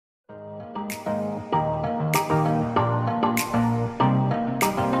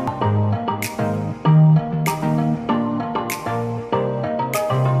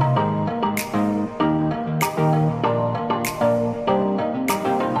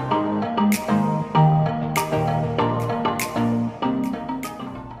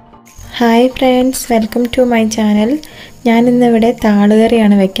Hi friends, welcome to my channel. ഞാനിന്നിവിടെ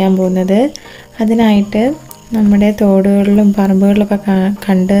താളുകറിയാണ് വെക്കാൻ പോകുന്നത്. അതിനായിട്ട് നമ്മുടെ തോടുകളിലും പറമ്പുകളിലൊക്കെ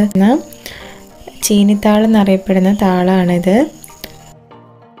കണ്ടുവരുന്ന ചീനിത്താളെന്നറിയപ്പെടുന്ന താളാണിത്.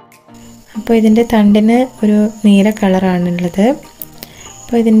 അപ്പോൾ ഇതിൻ്റെ തണ്ടിന് ഒരു നീല കളറാണുള്ളത്.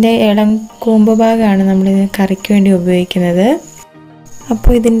 അപ്പോൾ ഇതിൻ്റെ ഇളം കൂമ്പ് ഭാഗമാണ് നമ്മൾ കറിക്ക് വേണ്ടി ഉപയോഗിക്കുന്നത്.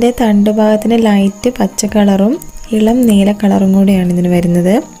 അപ്പോൾ ഇതിൻ്റെ തണ്ട് ഭാഗത്തിന് ലൈറ്റ് പച്ച കളറും ഇളം നീല കളറും കൂടിയാണ് ഇതിന്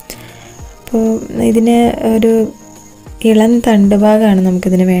വരുന്നത്. അപ്പോൾ ഇതിന് ഒരു ഇളം തണ്ട് ഭാഗമാണ്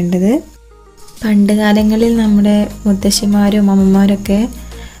നമുക്കിതിന് വേണ്ടത്. പണ്ട് കാലങ്ങളിൽ നമ്മുടെ മുത്തശ്ശിമാരും അമ്മമാരൊക്കെ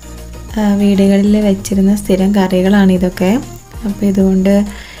വീടുകളിൽ വെച്ചിരുന്ന സ്ഥിരം കറികളാണ് ഇതൊക്കെ. അപ്പോൾ ഇതുകൊണ്ട്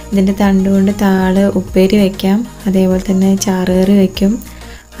ഇതിൻ്റെ തണ്ട് കൊണ്ട് താള് ഉപ്പേരി വയ്ക്കാം, അതേപോലെ തന്നെ ചാറുകറി വയ്ക്കും,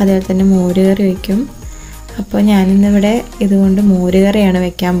 അതേപോലെ തന്നെ മോരുകറി വയ്ക്കും. അപ്പോൾ ഞാനിന്നിവിടെ ഇതുകൊണ്ട് മോരുകറിയാണ്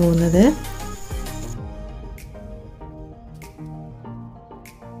വയ്ക്കാൻ പോകുന്നത്.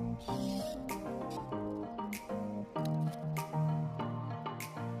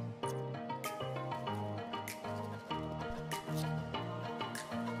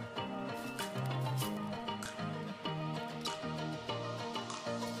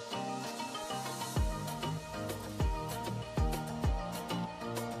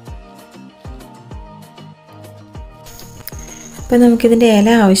 അപ്പോൾ നമുക്കിതിൻ്റെ ഇല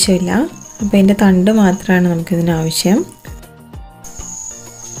ആവശ്യമില്ല, അപ്പോൾ ഇതിൻ്റെ തണ്ട് മാത്രമാണ് നമുക്കിതിന് ആവശ്യം.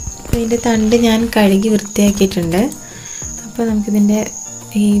 അപ്പോൾ ഇതിൻ്റെ തണ്ട് ഞാൻ കഴുകി വൃത്തിയാക്കിയിട്ടുണ്ട്. അപ്പോൾ നമുക്കിതിൻ്റെ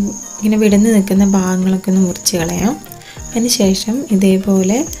ഈ ഇങ്ങനെ വിടന്ന് നിൽക്കുന്ന ഭാഗങ്ങളൊക്കെ ഒന്ന് മുറിച്ച് കളയാം. അതിന് ശേഷം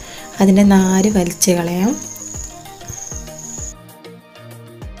ഇതേപോലെ അതിൻ്റെ നാര് വലിച്ച് കളയാം.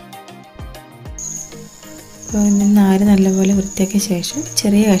 അപ്പോൾ ഇതിൻ്റെ നാര് നല്ലപോലെ വൃത്തിയാക്കിയ ശേഷം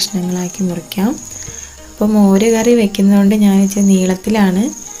ചെറിയ കഷ്ണങ്ങളാക്കി മുറിക്കാം. അപ്പോൾ മോര് കറി വെക്കുന്നതുകൊണ്ട് ഞാൻ ഇച്ചിരി നീളത്തിലാണ്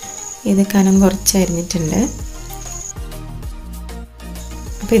ഇത് കനം കുറച്ച് അരിഞ്ഞിട്ടുണ്ട്.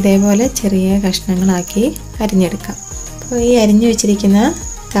 അപ്പോൾ ഇതേപോലെ ചെറിയ കഷ്ണങ്ങളാക്കി അരിഞ്ഞെടുക്കാം. അപ്പോൾ ഈ അരിഞ്ഞു വെച്ചിരിക്കുന്ന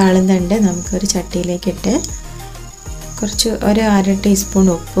താളും തണ്ട് നമുക്കൊരു ചട്ടിയിലേക്കിട്ട് ഒരു 1/2 ടീസ്പൂൺ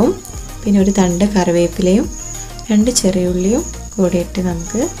ഉപ്പും പിന്നെ ഒരു തണ്ട് കറിവേപ്പിലയും 2 ചെറിയ ഉള്ളിയും കൂടിയിട്ട്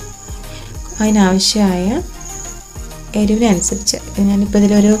നമുക്ക് അതിനാവശ്യമായ എരിവിനനുസരിച്ച്, ഞാനിപ്പോൾ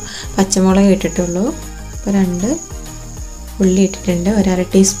ഇതിലൊരു പച്ചമുളക് ഇട്ടിട്ടുള്ളൂ. അപ്പോൾ 2 ഉള്ളി ഇട്ടിട്ടുണ്ട്, 1/2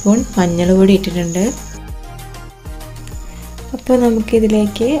 ടീസ്പൂൺ മഞ്ഞൾ പൊടി ഇട്ടിട്ടുണ്ട്. അപ്പോൾ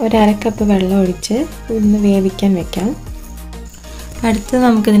നമുക്കിതിലേക്ക് 1/2 കപ്പ് വെള്ളം ഒഴിച്ച് ഇതൊന്ന് വേവിക്കാൻ വെക്കാം. അടുത്ത്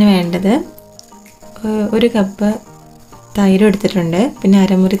നമുക്കിതിന് വേണ്ടത് 1 കപ്പ് തൈര് എടുത്തിട്ടുണ്ട്, പിന്നെ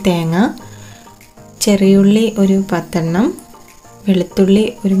അരമുറി തേങ്ങ, ചെറിയുള്ളി ഒരു 10 എണ്ണം, വെളുത്തുള്ളി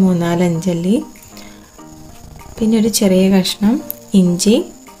ഒരു 3-4 അല്ലി, പിന്നെ ഒരു ചെറിയ കഷ്ണം ഇഞ്ചി,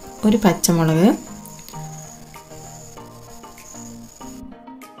 ഒരു പച്ചമുളക്.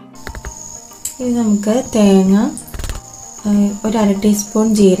 ഇനി നമുക്ക് തേങ്ങ, 1/2 ടീസ്പൂൺ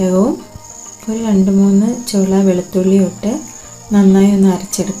ജീരകവും ഒരു 2-3 ചുള വെളുത്തുള്ളിയും ഇട്ട് നന്നായി ഒന്ന്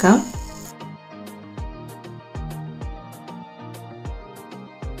അരച്ചെടുക്കാം.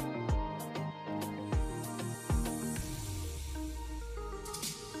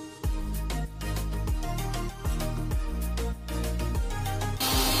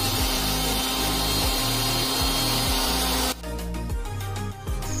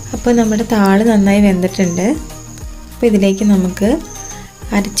 അപ്പോൾ നമ്മുടെ താള് നന്നായി വെന്തിട്ടുണ്ട്. അപ്പോൾ ഇതിലേക്ക് നമുക്ക്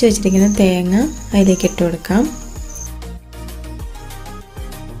അരച്ച് വെച്ചിരിക്കുന്ന തേങ്ങ അതിലേക്ക് ഇട്ട് കൊടുക്കാം.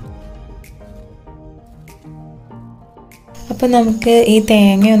 അപ്പോൾ നമുക്ക് ഈ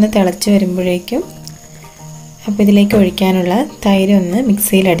തേങ്ങ ഒന്ന് തിളച്ച് വരുമ്പോഴേക്കും അപ്പോൾ ഇതിലേക്ക് ഒഴിക്കാനുള്ള തൈര് ഒന്ന്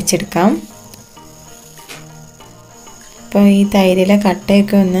മിക്സിയിൽ അടിച്ചെടുക്കാം. അപ്പോൾ ഈ തൈരിലെ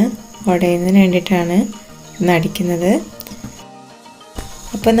കട്ടയൊക്കെ ഒന്ന് ഉടയുന്നതിന് വേണ്ടിയിട്ടാണ് ഒന്ന് അടിക്കുന്നത്.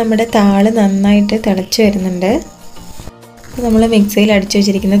 അപ്പോൾ നമ്മുടെ താള് നന്നായിട്ട് തിളച്ച് വരുന്നുണ്ട്. അപ്പോൾ നമ്മൾ മിക്സിയിൽ അടിച്ചു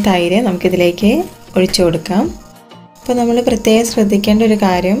വെച്ചിരിക്കുന്ന തൈര് നമുക്കിതിലേക്ക് ഒഴിച്ചു കൊടുക്കാം. അപ്പോൾ നമ്മൾ പ്രത്യേകം ശ്രദ്ധിക്കേണ്ട ഒരു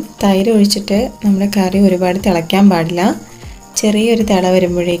കാര്യം, തൈര് ഒഴിച്ചിട്ട് നമ്മുടെ കറി ഒരുപാട് തിളയ്ക്കാൻ പാടില്ല. ചെറിയൊരു തിള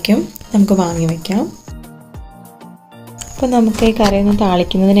വരുമ്പോഴേക്കും നമുക്ക് വാങ്ങി വയ്ക്കാം. അപ്പോൾ നമുക്ക് ഈ കറി ഒന്ന്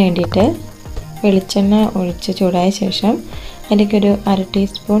താളിക്കുന്നതിന് വേണ്ടിയിട്ട് വെളിച്ചെണ്ണ ഒഴിച്ച് ചൂടായ ശേഷം അതിലേക്കൊരു 1/2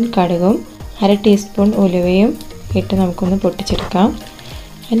 ടീസ്പൂൺ കടുകും 1/2 ടീസ്പൂൺ ഉലുവയും ഇട്ട് നമുക്കൊന്ന് പൊട്ടിച്ചെടുക്കാം.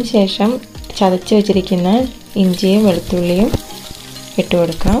 അതിനുശേഷം ചതച്ച് വെച്ചിരിക്കുന്ന ഇഞ്ചിയും വെളുത്തുള്ളിയും ഇട്ട്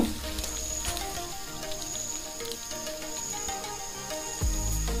കൊടുക്കാം.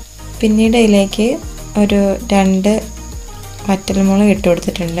 പിന്നീട് ഇതിലേക്ക് ഒരു 2 വറ്റൽമുളക് ഇട്ട്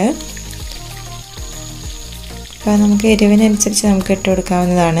കൊടുത്തിട്ടുണ്ട്. അപ്പോൾ നമുക്ക് എരിവിനനുസരിച്ച് നമുക്ക് ഇട്ട്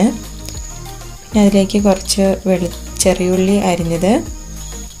കൊടുക്കാവുന്നതാണ്. പിന്നെ അതിലേക്ക് കുറച്ച് ചെറിയുള്ളി അരിഞ്ഞത്,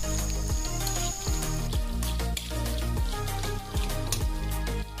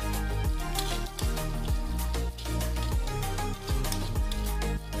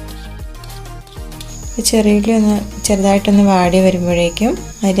 ചെറിയുള്ളി ഒന്ന് ചെറുതായിട്ടൊന്ന് വാടി വരുമ്പോഴേക്കും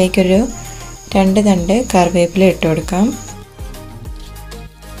അതിലേക്കൊരു 2 തണ്ട് കറിവേപ്പില ഇട്ട് കൊടുക്കാം.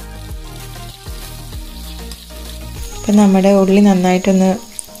 ഇപ്പം നമ്മുടെ ഉള്ളി നന്നായിട്ടൊന്ന്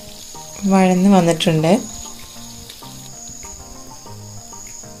വഴന്ന് വന്നിട്ടുണ്ട്.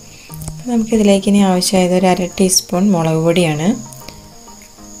 നമുക്കിതിലേക്ക് ഇനി ആവശ്യമായത് ഒരു 1/2 ടീസ്പൂൺ മുളക് പൊടിയാണ്.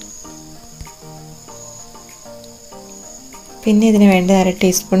 പിന്നെ ഇതിന് വേണ്ടി 1/2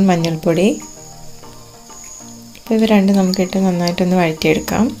 ടീസ്പൂൺ മഞ്ഞൾപ്പൊടി. അപ്പോൾ ഇവ രണ്ടും നമുക്കിട്ട് നന്നായിട്ടൊന്ന്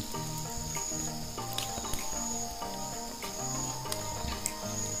വഴറ്റിയെടുക്കാം.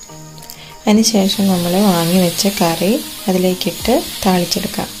 അതിനുശേഷം നമ്മൾ വാങ്ങി വെച്ച കറി അതിലേക്കിട്ട്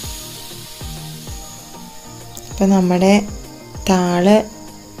താളിച്ചെടുക്കാം. അപ്പോൾ നമ്മുടെ താള്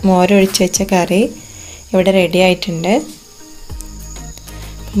മോരൊഴിച്ച് വെച്ച കറി ഇവിടെ റെഡി ആയിട്ടുണ്ട്.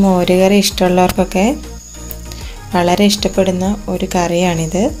 മോര് കറി ഇഷ്ടമുള്ളവർക്കൊക്കെ വളരെ ഇഷ്ടപ്പെടുന്ന ഒരു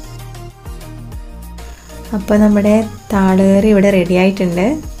കറിയാണിത്. അപ്പോൾ നമ്മുടെ താള് കറി ഇവിടെ റെഡി ആയിട്ടുണ്ട്.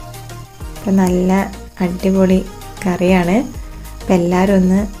 അപ്പോൾ നല്ല അടിപൊളി കറിയാണ്. അപ്പോൾ എല്ലാവരും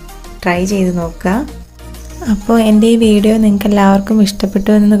ഒന്ന് ട്രൈ ചെയ്ത് നോക്കുക. അപ്പോൾ എൻ്റെ ഈ വീഡിയോ നിങ്ങൾക്ക് എല്ലാവർക്കും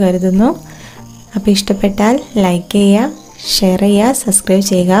ഇഷ്ടപ്പെട്ടു എന്ന് കരുതുന്നു. അപ്പോൾ ഇഷ്ടപ്പെട്ടാൽ ലൈക്ക് ചെയ്യുക, ഷെയർ ചെയ്യുക, സബ്സ്ക്രൈബ്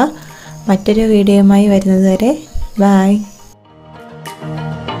ചെയ്യുക. മറ്റൊരു വീഡിയോയുമായി വരുന്നത് വരെ ബൈ.